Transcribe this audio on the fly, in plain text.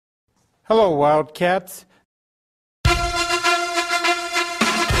Hello, Wildcats.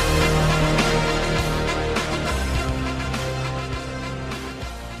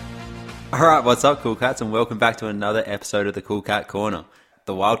 Alright, what's up, Cool Cats, and welcome back to another episode of the Cool Cat Corner.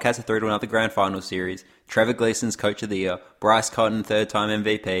 The Wildcats are through to another grand final series. Trevor Gleeson's Coach of the Year, Bryce Cotton, third-time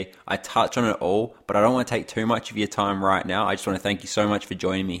MVP. I touch on it all, but I don't want to take too much of your time right now. I just want to thank you so much for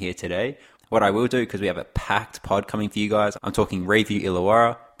joining me here today. What I will do, because we have a packed pod coming for you guys, I'm talking review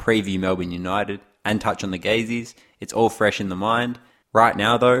Illawarra, preview Melbourne United, and touch on the Gazeys. It's all fresh in the mind. Right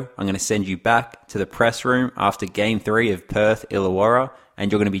now, though, I'm going to send you back to the press room after Game 3 of Perth Illawarra, and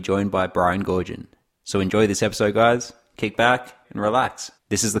you're going to be joined by Brian Goorjian. So enjoy this episode, guys. Kick back and relax.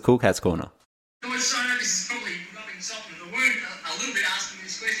 This is the Cool Cats Corner. So I know this is probably rubbing salt in the wound a little bit asking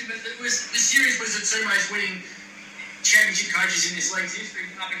this question, but the series was the two most winning championship coaches in this league. It's been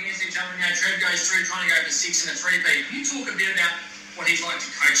up against each other. Now Trev goes through trying to go for 6 and a 3-peat. Can you talk a bit about what he's like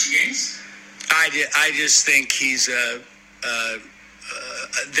to coach against? I just think he's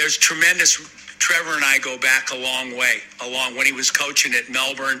there's tremendous. Trevor and I go back a long way. When he was coaching at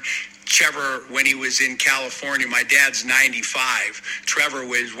Melbourne. Trevor, when he was in California, my dad's 95. Trevor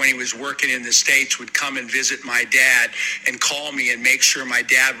was, when he was working in the States, would come and visit my dad and call me and make sure my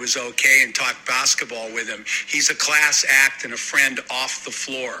dad was okay and talk basketball with him. He's a class act and a friend off the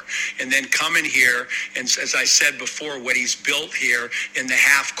floor. And then coming here, and as I said before, what he's built here in the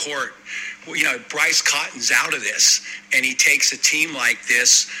half court, you know, Bryce Cotton's out of this, and he takes a team like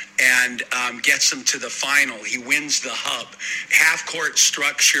this and gets them to the final. He wins the hub. Half-court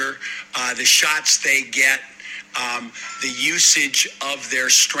structure, the shots they get, the usage of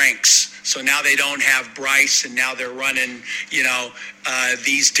their strengths. So now they don't have Bryce, and now they're running,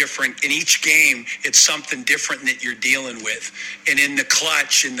 these different. In each game, it's something different that you're dealing with. And in the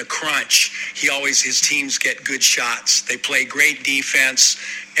clutch, in the crunch, his teams get good shots. They play great defense,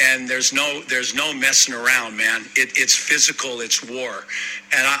 and there's no messing around, man. It's physical, it's war,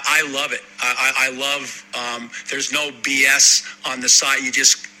 and I love it. I love. There's no BS on the side. You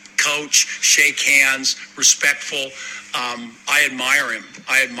just coach, shake hands, respectful. I admire him,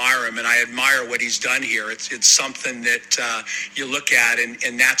 and I admire what he's done here. It's something that you look at,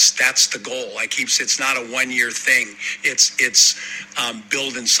 and that's the goal. It's not a one-year thing. It's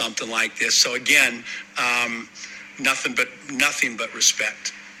building something like this. So again, nothing but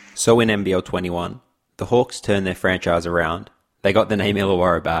respect. So in NBL 21, the Hawks turned their franchise around. They got the name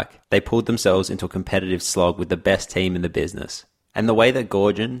Illawarra back. They pulled themselves into a competitive slog with the best team in the business. And the way that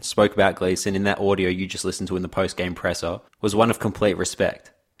Goorjian spoke about Gleeson in that audio you just listened to in the post-game presser was one of complete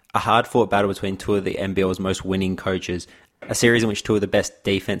respect. A hard-fought battle between two of the NBL's most winning coaches, a series in which two of the best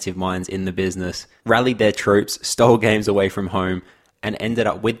defensive minds in the business rallied their troops, stole games away from home, and ended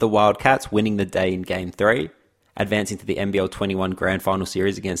up with the Wildcats winning the day in Game 3, advancing to the NBL 21 Grand Final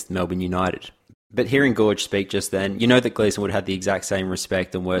Series against Melbourne United. But hearing Goorj speak just then, you know that Gleeson would have had the exact same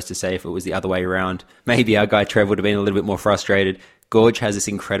respect and words to say if it was the other way around. Maybe our guy Trev would have been a little bit more frustrated. Goorj has this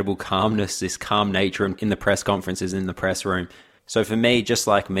incredible calmness, this calm nature in the press conferences, in the press room. So for me, just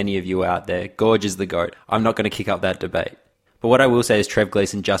like many of you out there, Goorj is the GOAT. I'm not going to kick up that debate. But what I will say is Trev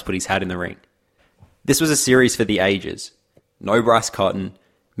Gleeson just put his hat in the ring. This was a series for the ages. No Bryce Cotton,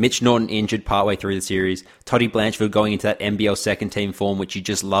 Mitch Norton injured partway through the series, Toddy Blanchfield going into that NBL second team form, which you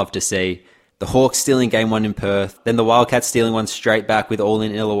just love to see. The Hawks stealing Game 1 in Perth, then the Wildcats stealing one straight back with all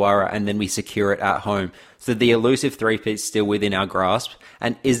in Illawarra, and then we secure it at home. So the elusive three-peat's still within our grasp,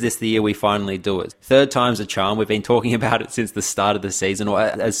 and is this the year we finally do it? Third time's a charm. We've been talking about it since the start of the season, or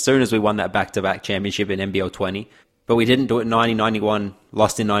as soon as we won that back-to-back championship in NBL 20. But we didn't do it in 90-91,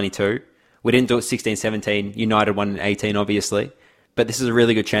 lost in 92. We didn't do it 16-17, United won in 18, obviously. But this is a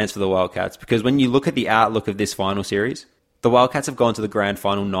really good chance for the Wildcats, because when you look at the outlook of this final series, the Wildcats have gone to the grand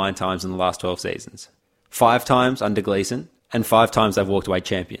final 9 times in the last 12 seasons. 5 times under Gleeson, and 5 times they've walked away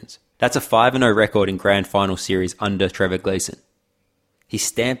champions. That's a 5-0 record in grand final series under Trevor Gleeson. He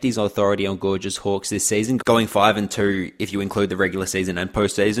stamped his authority on Goorj's Hawks this season, going 5-2 if you include the regular season and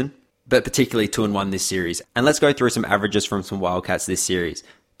postseason, but particularly 2-1 this series. And let's go through some averages from some Wildcats this series.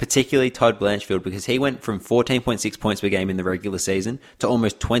 Particularly Todd Blanchfield, because he went from 14.6 points per game in the regular season to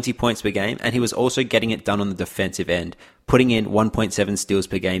almost 20 points per game, and he was also getting it done on the defensive end, putting in 1.7 steals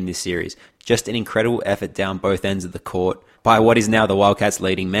per game this series. Just an incredible effort down both ends of the court by what is now the Wildcats'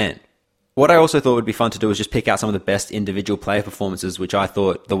 leading man. What I also thought would be fun to do is just pick out some of the best individual player performances which I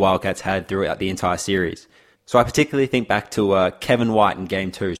thought the Wildcats had throughout the entire series. So I particularly think back to Kevin White in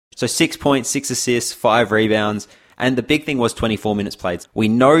Game 2. So 6 points, 6 assists, 5 rebounds, and the big thing was 24 minutes played. We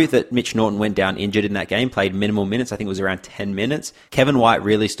know that Mitch Norton went down injured in that game, played minimal minutes. I think it was around 10 minutes. Kevin White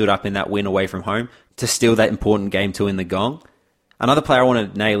really stood up in that win away from home to steal that important Game 2 in the gong. Another player I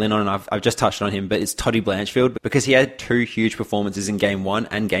want to nail in on, and I've just touched on him, but it's Toddy Blanchfield, because he had 2 huge performances in Game 1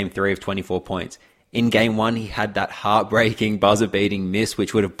 and Game 3 of 24 points. In Game 1, he had that heartbreaking, buzzer-beating miss,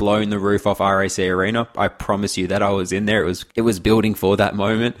 which would have blown the roof off RAC Arena. I promise you that I was in there. It was building for that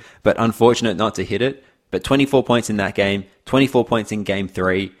moment, but unfortunate not to hit it. But 24 points in that game, 24 points in Game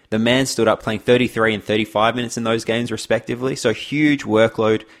 3. The man stood up playing 33 and 35 minutes in those games, respectively. So huge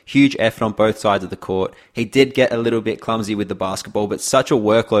workload, huge effort on both sides of the court. He did get a little bit clumsy with the basketball, but such a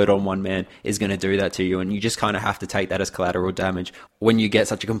workload on one man is going to do that to you. And you just kind of have to take that as collateral damage when you get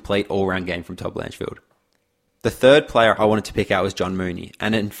such a complete all-round game from Todd Blanchfield. The third player I wanted to pick out was John Mooney.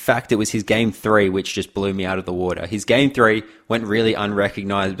 And in fact, it was his Game 3 which just blew me out of the water. His Game 3 went really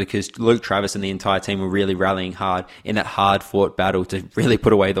unrecognized because Luke Travis and the entire team were really rallying hard in that hard-fought battle to really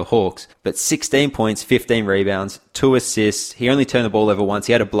put away the Hawks. But 16 points, 15 rebounds, 2 assists. He only turned the ball over once.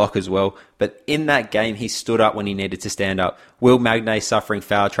 He had a block as well. But in that game, he stood up when he needed to stand up. Will Magnay suffering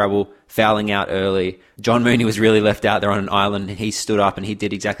foul trouble, fouling out early. John Mooney was really left out there on an island, and he stood up and he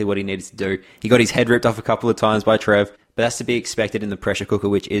did exactly what he needed to do. He got his head ripped off a couple of times by Trev, but that's to be expected in the pressure cooker,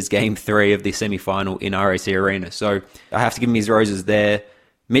 which is Game 3 of the semi-final in RAC Arena. So I have to give him his roses there.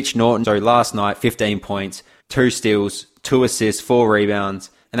 Mitch Norton, so last night, 15 points, 2 steals, 2 assists, 4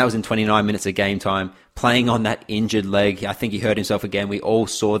 rebounds, and that was in 29 minutes of game time. Playing on that injured leg, I think he hurt himself again. We all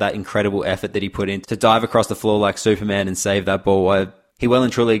saw that incredible effort that he put in to dive across the floor like Superman and save that ball. He well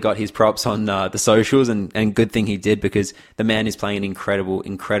and truly got his props on the socials, and good thing he did, because the man is playing an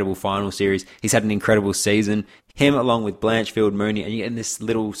incredible final series. He's had an incredible season. Him along with Blanchfield, Mooney, and you're getting this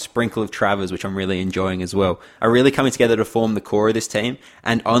little sprinkle of Travers, which I'm really enjoying as well, are really coming together to form the core of this team.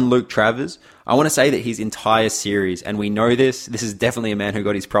 And on Luke Travers, I want to say that his entire series, and we know this is definitely a man who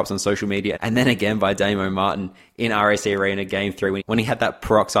got his props on social media, and then again by Damo Martin in RAC Arena Game 3 when he had that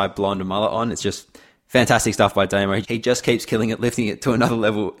peroxide blonde mullet on. It's just fantastic stuff by Damo. He just keeps killing it, lifting it to another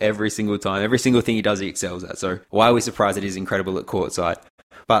level every single time. Every single thing he does, he excels at. So why are we surprised that he's incredible at courtside?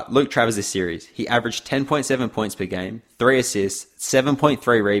 But Luke Travers this series, he averaged 10.7 points per game, 3 assists,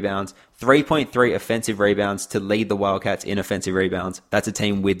 7.3 rebounds, 3.3 offensive rebounds to lead the Wildcats in offensive rebounds. That's a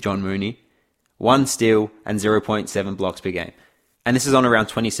team with John Mooney. 1 steal and 0.7 blocks per game. And this is on around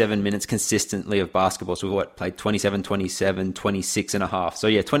 27 minutes consistently of basketball. So we've played 27, 27, 26 and a half. So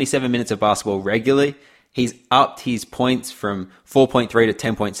yeah, 27 minutes of basketball regularly. He's upped his points from 4.3 to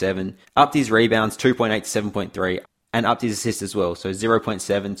 10.7, upped his rebounds 2.8 to 7.3, and upped his assists as well. So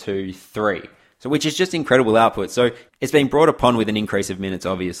 0.7 to 3. So which is just incredible output. So it's been brought upon with an increase of minutes,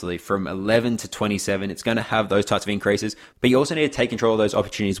 obviously, from 11 to 27. It's going to have those types of increases, but you also need to take control of those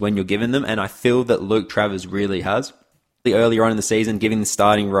opportunities when you're given them. And I feel that Luke Travers really has. Earlier on in the season, giving the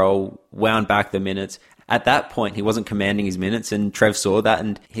starting role, wound back the minutes. At that point, he wasn't commanding his minutes, and Trev saw that,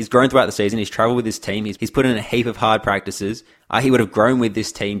 and he's grown throughout the season. He's traveled with his team. He's put in a heap of hard practices. He would have grown with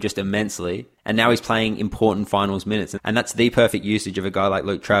this team just immensely, and now he's playing important finals minutes, and that's the perfect usage of a guy like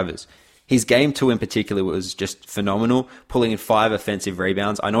Luke Travers. His Game 2 in particular was just phenomenal, pulling in 5 offensive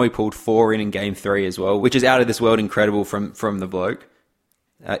rebounds. I know he pulled 4 in Game 3 as well, which is out of this world incredible from the bloke.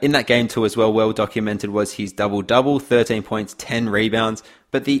 In that Game 2 as well documented was his double-double, 13 points, 10 rebounds.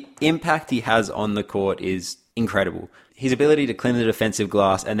 But the impact he has on the court is incredible. His ability to clean the defensive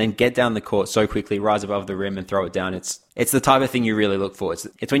glass and then get down the court so quickly, rise above the rim and throw it down. It's the type of thing you really look for.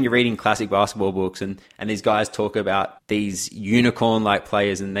 It's when you're reading classic basketball books and these guys talk about these unicorn-like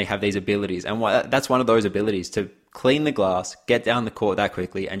players and they have these abilities. And that's one of those abilities, to clean the glass, get down the court that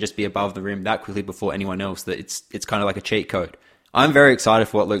quickly and just be above the rim that quickly before anyone else. That it's kind of like a cheat code. I'm very excited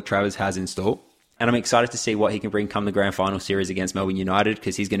for what Luke Travers has in store, and I'm excited to see what he can bring come the grand final series against Melbourne United,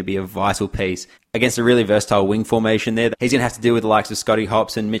 because he's going to be a vital piece against a really versatile wing formation there. He's going to have to deal with the likes of Scotty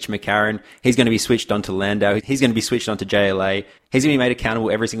Hobson, Mitch McCarron. He's going to be switched on to Landau. He's going to be switched on to JLA. He's going to be made accountable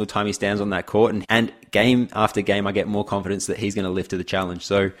every single time he stands on that court, and game after game, I get more confidence that he's going to live to the challenge.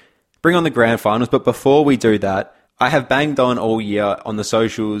 So bring on the grand finals. But before we do that, I have banged on all year on the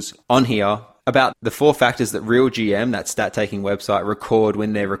socials on here about the 4 factors that Real GM, that stat-taking website, record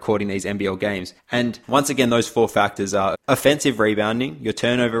when they're recording these NBL games. And once again, those 4 factors are offensive rebounding, your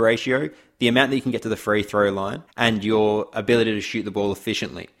turnover ratio, the amount that you can get to the free throw line, and your ability to shoot the ball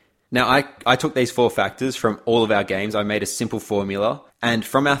efficiently. Now, I took these 4 factors from all of our games. I made a simple formula. And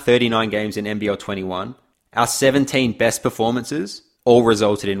from our 39 games in NBL 21, our 17 best performances all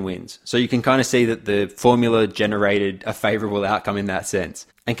resulted in wins. So you can kind of see that the formula generated a favorable outcome in that sense,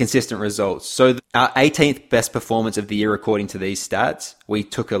 and consistent results. So our 18th best performance of the year, according to these stats, we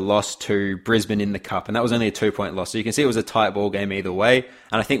took a loss to Brisbane in the Cup, and that was only a 2-point loss. So you can see it was a tight ball game either way.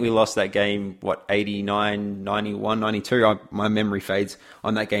 And I think we lost that game, 89, 91, 92. My memory fades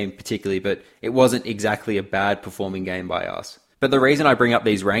on that game particularly, but it wasn't exactly a bad performing game by us. But the reason I bring up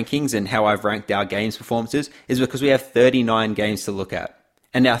these rankings and how I've ranked our games performances is because we have 39 games to look at.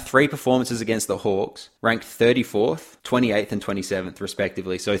 And our 3 performances against the Hawks ranked 34th, 28th, and 27th,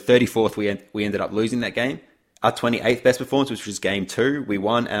 respectively. So 34th, we ended up losing that game. Our 28th best performance, which was game 2, we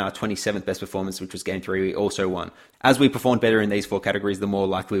won. And our 27th best performance, which was game 3, we also won. As we performed better in these 4 categories, the more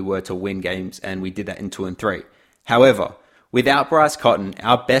likely we were to win games. And we did that in 2 and 3. However, without Bryce Cotton,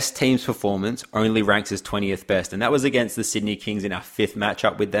 our best team's performance only ranks as 20th best. And that was against the Sydney Kings in our 5th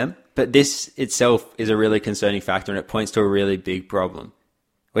matchup with them. But this itself is a really concerning factor, and it points to a really big problem.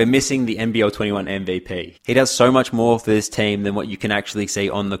 We're missing the NBL 21 MVP. He does so much more for this team than what you can actually see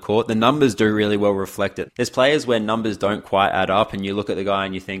on the court. The numbers do really well reflect it. There's players where numbers don't quite add up, and you look at the guy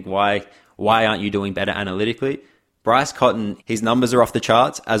and you think, why aren't you doing better analytically? Bryce Cotton, his numbers are off the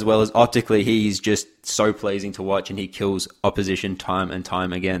charts, as well as optically, he's just so pleasing to watch, and he kills opposition time and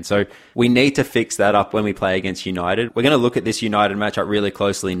time again. So we need to fix that up when we play against United. We're going to look at this United matchup really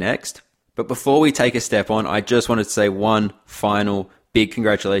closely next. But before we take a step on, I just wanted to say one final big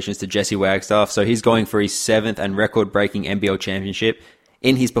congratulations to Jesse Wagstaff. So he's going for his 7th and record-breaking NBL championship.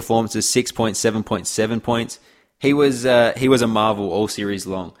 In his performances, 6.7 points. He was a marvel all series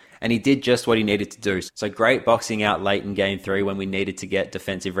long, and he did just what he needed to do. So great boxing out late in game 3 when we needed to get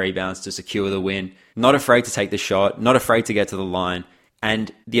defensive rebounds to secure the win. Not afraid to take the shot, not afraid to get to the line.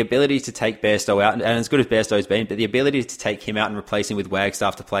 And the ability to take Bairstow out, and as good as Bairstow's been, but the ability to take him out and replace him with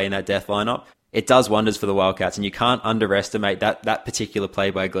Wagstaff to play in that death lineup, it does wonders for the Wildcats, and you can't underestimate that particular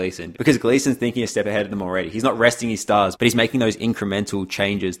play by Gleeson, because Gleeson's thinking a step ahead of them already. He's not resting his stars, but he's making those incremental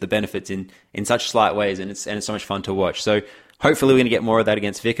changes, the benefits in such slight ways, and it's so much fun to watch. So hopefully we're going to get more of that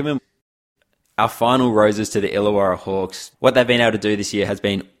against Vickerman. Our final roses to the Illawarra Hawks. What they've been able to do this year has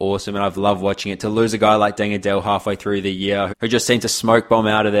been awesome, and I've loved watching it. To lose a guy like Dangadell halfway through the year, who just seemed to smoke bomb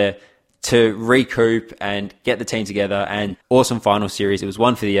out of there, to recoup and get the team together, and awesome final series. It was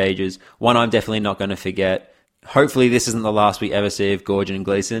one for the ages, one I'm definitely not going to forget. Hopefully this isn't the last we ever see of Goorjian and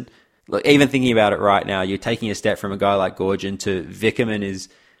Gleeson. Look, even thinking about it right now, you're taking a step from a guy like Goorjian to Vickerman is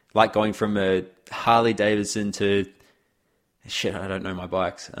like going from a Harley Davidson to... Shit, I don't know my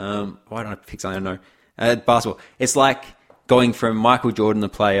bikes. Why don't I pick something I don't know? Basketball. It's like going from Michael Jordan the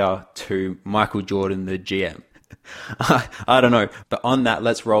player to Michael Jordan the GM. I don't know. But on that,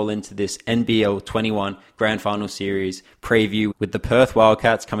 let's roll into this NBL 21 Grand Final Series preview with the Perth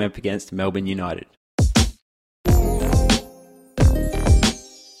Wildcats coming up against Melbourne United.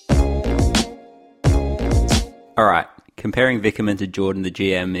 Alright, comparing Vickerman to Jordan the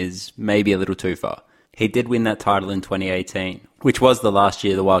GM is maybe a little too far. He did win that title in 2018, which was the last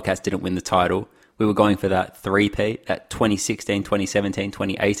year the Wildcats didn't win the title. We were going for that three-peat at 2016, 2017,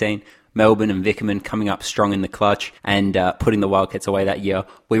 2018. Melbourne and Vickerman coming up strong in the clutch and putting the Wildcats away that year.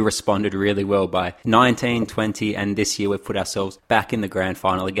 We responded really well by 19, 20, and this year we've put ourselves back in the grand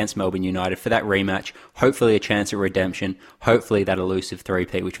final against Melbourne United for that rematch. Hopefully a chance at redemption. Hopefully that elusive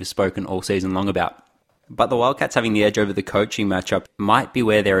three-peat, which was spoken all season long about. But the Wildcats having the edge over the coaching matchup might be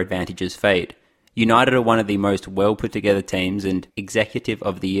where their advantages fade. United are one of the most well put together teams, and Executive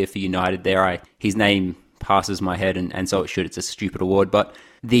of the Year for United there, his name passes my head, and so it should. It's a stupid award, but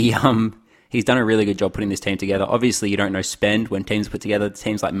he's done a really good job putting this team together. Obviously, you don't know spend when teams are put together.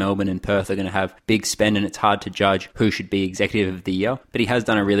 Teams like Melbourne and Perth are going to have big spend, and it's hard to judge who should be Executive of the Year. But he has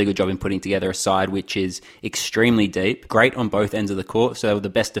done a really good job in putting together a side which is extremely deep, great on both ends of the court. So they were the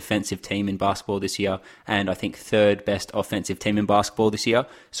best defensive team in basketball this year, and I think third best offensive team in basketball this year.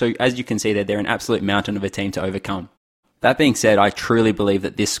 So as you can see there, they're an absolute mountain of a team to overcome. That being said, I truly believe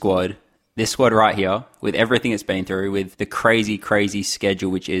that this squad right here, with everything it's been through, with the crazy, crazy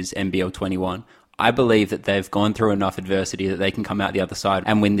schedule which is NBL 21, I believe that they've gone through enough adversity that they can come out the other side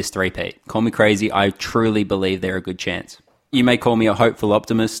and win this three-peat. Call me crazy, I truly believe they're a good chance. You may call me a hopeful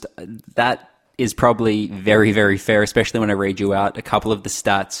optimist. That is probably very, very fair, especially when I read you out a couple of the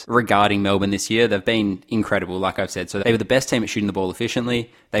stats regarding Melbourne this year. They've been incredible, like I've said. So they were the best team at shooting the ball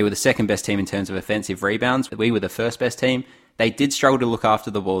efficiently. They were the second best team in terms of offensive rebounds. We were the first best team. They did struggle to look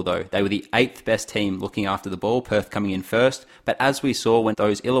after the ball, though. They were the 8th best team looking after the ball, Perth coming in first. But as we saw, when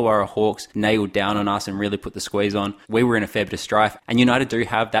those Illawarra Hawks nailed down on us and really put the squeeze on, we were in a fair bit of strife. And United do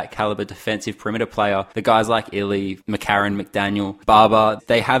have that caliber defensive perimeter player. The guys like Illy, McCarron, McDaniel, Barber,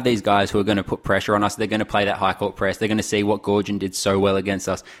 they have these guys who are going to put pressure on us. They're going to play that high court press. They're going to see what Goorjian did so well against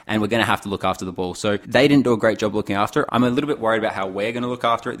us, and we're going to have to look after the ball. So they didn't do a great job looking after it. I'm a little bit worried about how we're going to look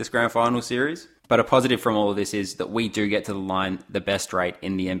after it this grand final series. But a positive from all of this is that we do get to the line the best rate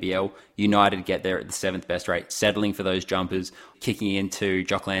in the NBL. United get there at the 7th best rate, settling for those jumpers, kicking into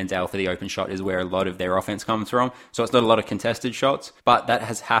Jock Landale for the open shot is where a lot of their offense comes from. So it's not a lot of contested shots, but that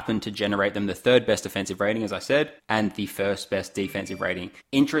has happened to generate them the 3rd best offensive rating, as I said, and the 1st best defensive rating.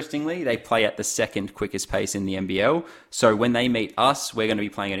 Interestingly, they play at the 2nd quickest pace in the NBL. So when they meet us, we're going to be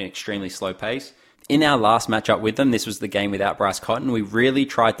playing at an extremely slow pace. In our last matchup with them, this was the game without Bryce Cotton, we really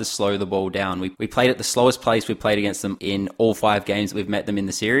tried to slow the ball down. We played at the slowest pace we played against them in all 5 games that we've met them in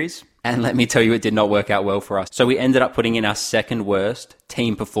the series. And let me tell you, it did not work out well for us. So we ended up putting in our 2nd worst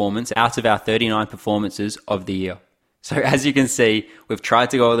team performance out of our 39 performances of the year. So as you can see, we've tried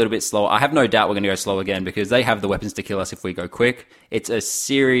to go a little bit slower. I have no doubt we're going to go slow again because they have the weapons to kill us if we go quick. It's a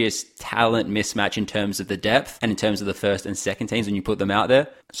serious talent mismatch in terms of the depth and in terms of the 1st and 2nd teams when you put them out there.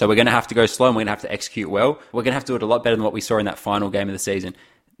 So we're going to have to go slow and we're going to have to execute well. We're going to have to do it a lot better than what we saw in that final game of the season.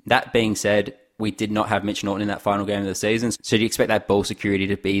 That being said, we did not have Mitch Norton in that final game of the season. So do you expect that ball security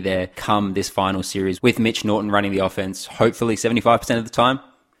to be there come this final series with Mitch Norton running the offense, hopefully 75% of the time?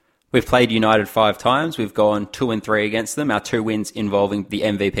 We've played United 5 times. We've gone 2-3 against them. Our 2 wins involving the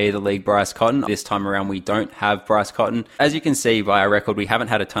MVP of the league, Bryce Cotton. This time around, we don't have Bryce Cotton. As you can see by our record, we haven't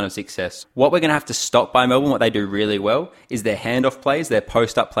had a ton of success. What we're going to have to stop by Melbourne, what they do really well, is their handoff plays, their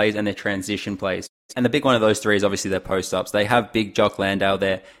post-up plays, and their transition plays. And the big one of those 3 is obviously their post-ups. They have big Jock Landale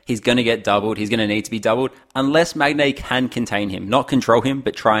there. He's going to get doubled. He's going to need to be doubled unless Magnay can contain him. Not control him,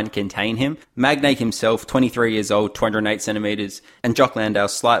 but try and contain him. Magnay himself, 23 years old, 208 centimetres. And Jock Landale,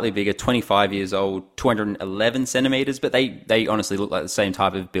 slightly bigger, 25 years old, 211 centimetres. But they honestly look like the same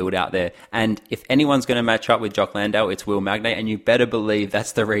type of build out there. And if anyone's going to match up with Jock Landale, it's Will Magnay. And you better believe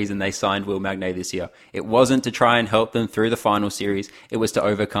that's the reason they signed Will Magnay this year. It wasn't to try and help them through the final series. It was to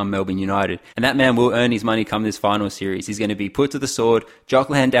overcome Melbourne United. And that man will earn his money come this final series. He's going to be put to the sword. Jock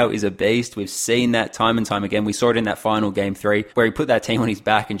Landale is a beast. We've seen that time and time again. We saw it in that final game 3 where he put that team on his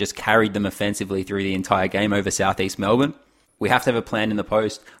back and just carried them offensively through the entire game over Southeast Melbourne. We have to have a plan in the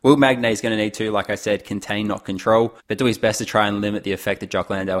post. Will Magnay is going to need to, like I said, contain, not control, but do his best to try and limit the effect that Jock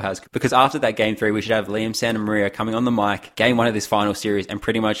Landale has. Because after that game 3, we should have Liam Santamaria coming on the mic, game 1 of this final series, and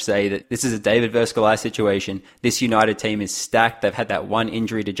pretty much say that this is a David versus Goliath situation. This United team is stacked. They've had that one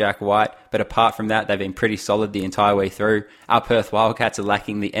injury to Jack White, but apart from that, they've been pretty solid the entire way through. Our Perth Wildcats are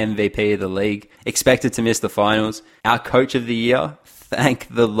lacking the MVP of the league, expected to miss the finals. Our coach of the year, thank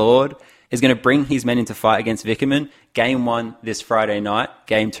the Lord, is going to bring his men into fight against Vickerman. Game 1 this Friday night,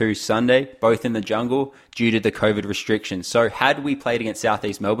 Game 2 Sunday, both in the jungle due to the COVID restrictions. So had we played against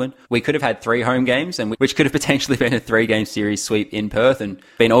Southeast Melbourne, we could have had 3 home games, and which could have potentially been a 3-game series sweep in Perth and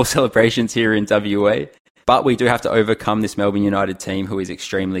been all celebrations here in WA. But we do have to overcome this Melbourne United team who is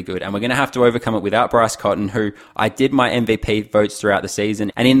extremely good. And we're going to have to overcome it without Bryce Cotton, who I did my MVP votes throughout the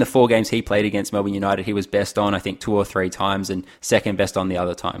season. And in the 4 games he played against Melbourne United, he was best on, I think, 2 or 3 times and second best on the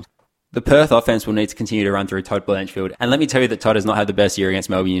other times. The Perth offense will need to continue to run through Todd Blanchfield. And let me tell you that Todd has not had the best year against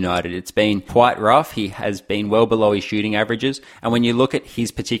Melbourne United. It's been quite rough. He has been well below his shooting averages. And when you look at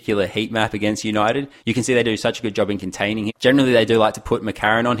his particular heat map against United, you can see they do such a good job in containing him. Generally, they do like to put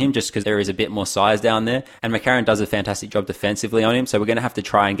McCarron on him just because there is a bit more size down there. And McCarron does a fantastic job defensively on him. So we're going to have to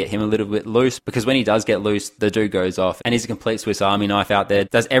try and get him a little bit loose, because when he does get loose, the dude goes off. And he's a complete Swiss Army knife out there.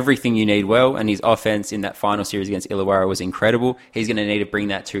 Does everything you need well. And his offense in that final series against Illawarra was incredible. He's going to need to bring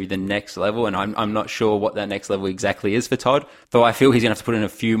that to the next level. And I'm not sure what that next level exactly is for Todd, though I feel he's going to have to put in a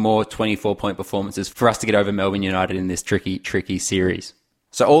few more 24-point performances for us to get over Melbourne United in this tricky series.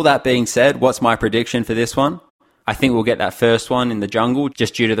 So all that being said, what's my prediction for this one? I think we'll get that first one in the jungle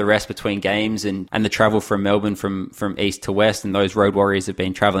just due to the rest between games and the travel from Melbourne from east to west, and those Road Warriors have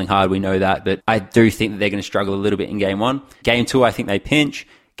been travelling hard, we know that, but I do think that they're going to struggle a little bit in Game 1. Game 2, I think they pinch.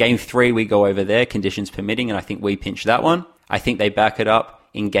 Game 3, we go over there, conditions permitting, and I think we pinch that one. I think they back it up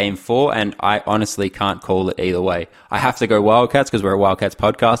in Game 4, and I honestly can't call it either way. I have to go Wildcats because we're a Wildcats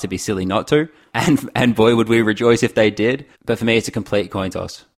podcast. It'd be silly not to. And boy, would we rejoice if they did. But for me, it's a complete coin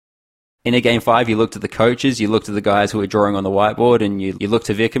toss. In a Game 5, you look to the coaches, you look to the guys who are drawing on the whiteboard, and you look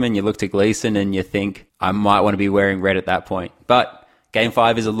to Vickerman, you look to Gleeson, and you think, I might want to be wearing red at that point. But Game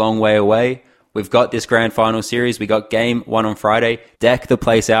 5 is a long way away. We've got this grand final series. We got Game 1 on Friday. Deck the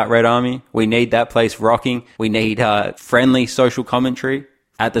place out, Red Army. We need that place rocking. We need friendly social commentary.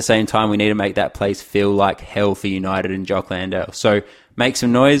 At the same time, we need to make that place feel like hell for United and Jock Landale. So make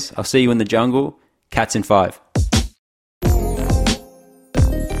some noise. I'll see you in the jungle. Cats in 5. And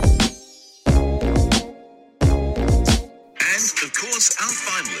of course, our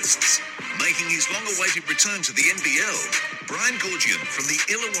are finalists. Making his long-awaited return to the NBL, Brian Goorjian from the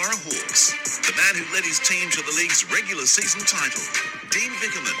Illawarra Hawks. The man who led his team to the league's regular season title, Dean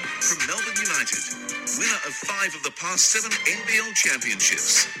Vickerman from Melbourne United. Winner of 5 of the past 7 NBL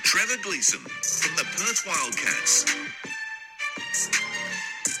championships, Trevor Gleeson from the Perth Wildcats.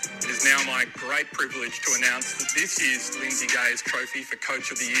 It is now my great privilege to announce that this year's Lindsay Gaze Trophy for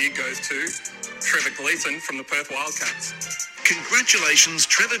Coach of the Year goes to Trevor Gleeson from the Perth Wildcats. Congratulations,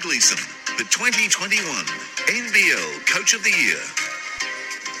 Trevor Gleeson, the 2021 NBL Coach of the Year.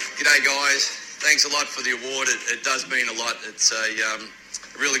 G'day guys, thanks a lot for the award. It does mean a lot. It's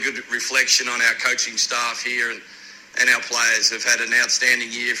a really good reflection on our coaching staff here and our players have had an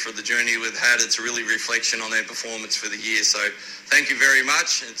outstanding year for the journey we've had. It's a really reflection on their performance for the year. So thank you very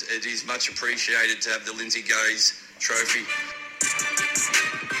much. It is much appreciated to have the Lindsay Gaze Trophy.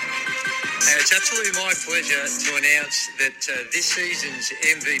 It's absolutely my pleasure to announce that this season's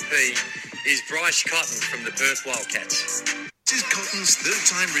MVP is Bryce Cotton from the Perth Wildcats. This is Cotton's 3rd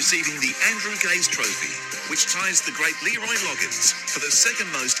time receiving the Andrew Gaze Trophy, which ties the great Leroy Loggins for the 2nd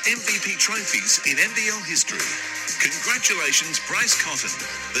most MVP trophies in NBL history. Congratulations, Bryce Cotton,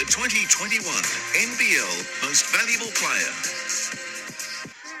 the 2021 NBL Most Valuable Player.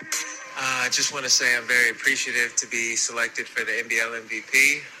 I just want to say I'm very appreciative to be selected for the NBL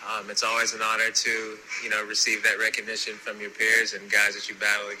MVP. It's always an honor to, receive that recognition from your peers and guys that you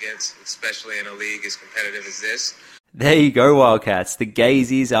battle against, especially in a league as competitive as this. There you go, Wildcats. The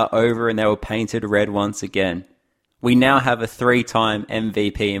Gazeys are over and they were painted red once again. We now have a 3-time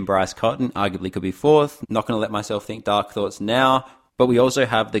MVP in Bryce Cotton, arguably could be 4th. Not going to let myself think dark thoughts now, but we also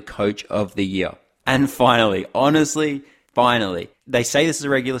have the Coach of the Year. And finally, finally, they say this is a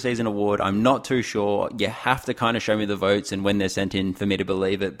regular season award. I'm not too sure. You have to kind of show me the votes and when they're sent in for me to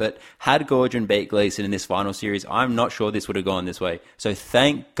believe it. But had Goorjian beat Gleeson in this final series, I'm not sure this would have gone this way. So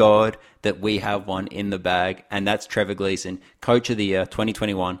thank God that we have one in the bag, and that's Trevor Gleeson, Coach of the Year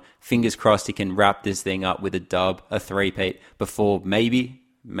 2021. Fingers crossed he can wrap this thing up with a dub, a three-peat, before maybe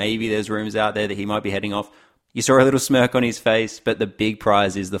there's rumors out there that he might be heading off. You saw a little smirk on his face, but the big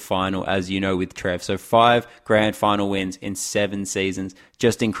prize is the final, as you know, with Trev. So 5 grand final wins in 7 seasons.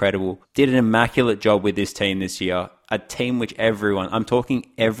 Just incredible. Did an immaculate job with this team this year. A team which everyone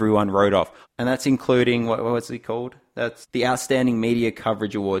wrote off. And that's including, what's it called? That's the Outstanding Media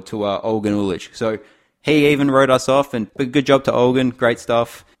Coverage Award to Olgun Ulich. So he even wrote us off, but good job to Olgun. Great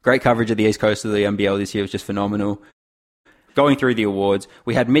stuff. Great coverage of the East Coast of the NBL this year was just phenomenal. Going through the awards,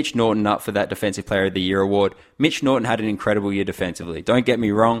 we had Mitch Norton up for that Defensive Player of the Year award. Mitch Norton had an incredible year defensively. Don't get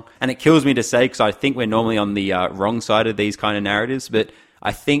me wrong. And it kills me to say, because I think we're normally on the wrong side of these kind of narratives, but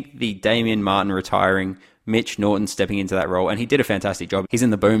I think the Damian Martin retiring, Mitch Norton stepping into that role, and he did a fantastic job. He's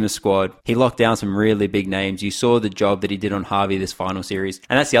in the Boomers squad. He locked down some really big names. You saw the job that he did on Harvey this final series.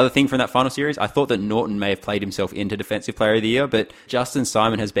 And that's the other thing from that final series. I thought that Norton may have played himself into Defensive Player of the Year, but Justin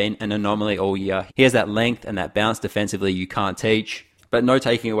Simon has been an anomaly all year. He has that length and that bounce defensively you can't teach. But no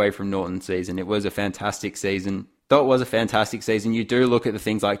taking away from Norton's season. It was a fantastic season. Though it was a fantastic season, you do look at the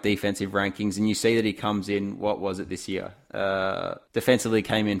things like defensive rankings and you see that he comes in, what was it this year? Defensively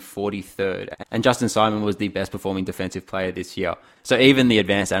came in 43rd. And Justin Simon was the best performing defensive player this year. So even the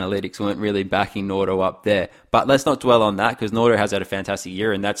advanced analytics weren't really backing Nordo up there. But let's not dwell on that because Nordo has had a fantastic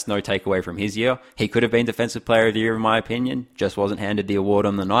year and that's no takeaway from his year. He could have been Defensive Player of the Year in my opinion, just wasn't handed the award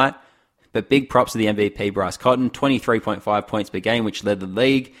on the night. But big props to the MVP Bryce Cotton, 23.5 points per game, which led the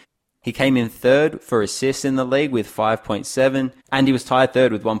league. He came in 3rd for assists in the league with 5.7, and he was tied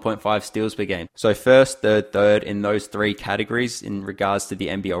 3rd with 1.5 steals per game. So 1st, 3rd in those 3 categories in regards to the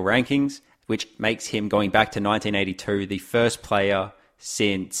NBL rankings, which makes him, going back to 1982, the first player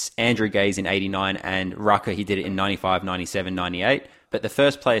since Andrew Gaze in 89 and Rucker, he did it in 95, 97, 98. But the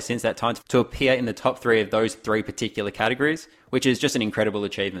first player since that time to appear in the top 3 of those 3 particular categories, which is just an incredible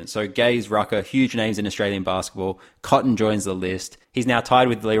achievement. So Gaze, Rucker, huge names in Australian basketball. Cotton joins the list. He's now tied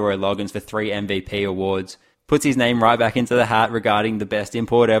with Leroy Loggins for 3 MVP awards. Puts his name right back into the hat regarding the best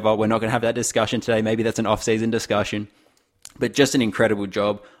import ever. We're not going to have that discussion today. Maybe that's an off-season discussion. But just an incredible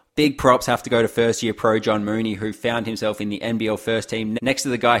job. Big props have to go to first-year pro John Mooney, who found himself in the NBL first team next to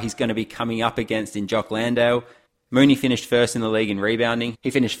the guy he's going to be coming up against in Jock Landale. Mooney finished 1st in the league in rebounding.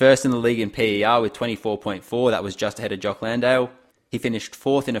 He finished 1st in the league in PER with 24.4. That was just ahead of Jock Landale. He finished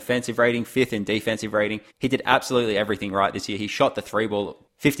 4th in offensive rating, 5th in defensive rating. He did absolutely everything right this year. He shot the 3-ball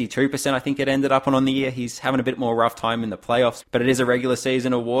 52%, I think it ended up on the year. He's having a bit more rough time in the playoffs, but it is a regular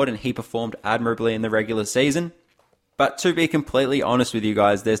season award and he performed admirably in the regular season. But to be completely honest with you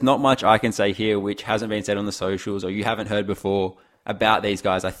guys, there's not much I can say here which hasn't been said on the socials or you haven't heard before. about these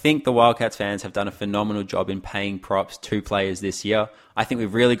guys. I think the Wildcats fans have done a phenomenal job in paying props to players this year. I think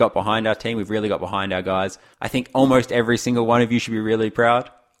we've really got behind our team. We've really got behind our guys. I think almost every single one of you should be really proud.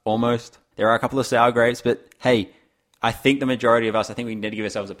 Almost. There are a couple of sour grapes, but hey, I think the majority of us, I think we need to give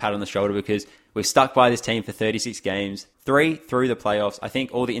ourselves a pat on the shoulder because we've stuck by this team for 36 games, 3 through the playoffs. I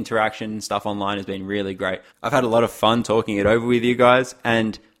think all the interaction and stuff online has been really great. I've had a lot of fun talking it over with you guys,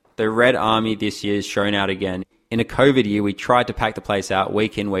 and the Red Army this year has shown out again. In a COVID year, we tried to pack the place out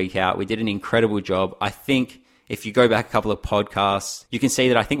week in, week out. We did an incredible job. I think if you go back a couple of podcasts, you can see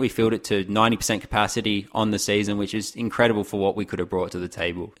that I think we filled it to 90% capacity on the season, which is incredible for what we could have brought to the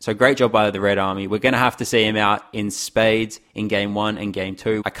table. So great job by the Red Army. We're going to have to see him out in spades in Game 1 and Game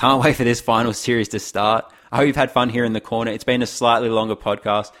 2. I can't wait for this final series to start. I hope you've had fun here in the corner. It's been a slightly longer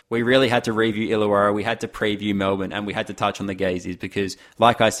podcast. We really had to review Illawarra, we had to preview Melbourne, and we had to touch on the Gazeys because,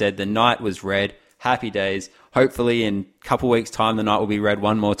 like I said, the night was red. Happy days. Hopefully in a couple weeks' time, the night will be red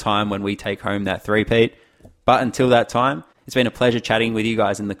one more time when we take home that three-peat. But until that time, it's been a pleasure chatting with you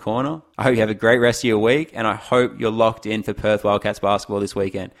guys in the corner. I hope you have a great rest of your week, and I hope you're locked in for Perth Wildcats basketball this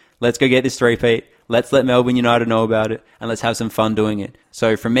weekend. Let's go get this three-peat. Let's let Melbourne United know about it, and let's have some fun doing it.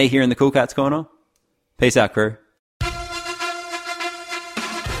 So from me here in the Cool Cats Corner, peace out, crew.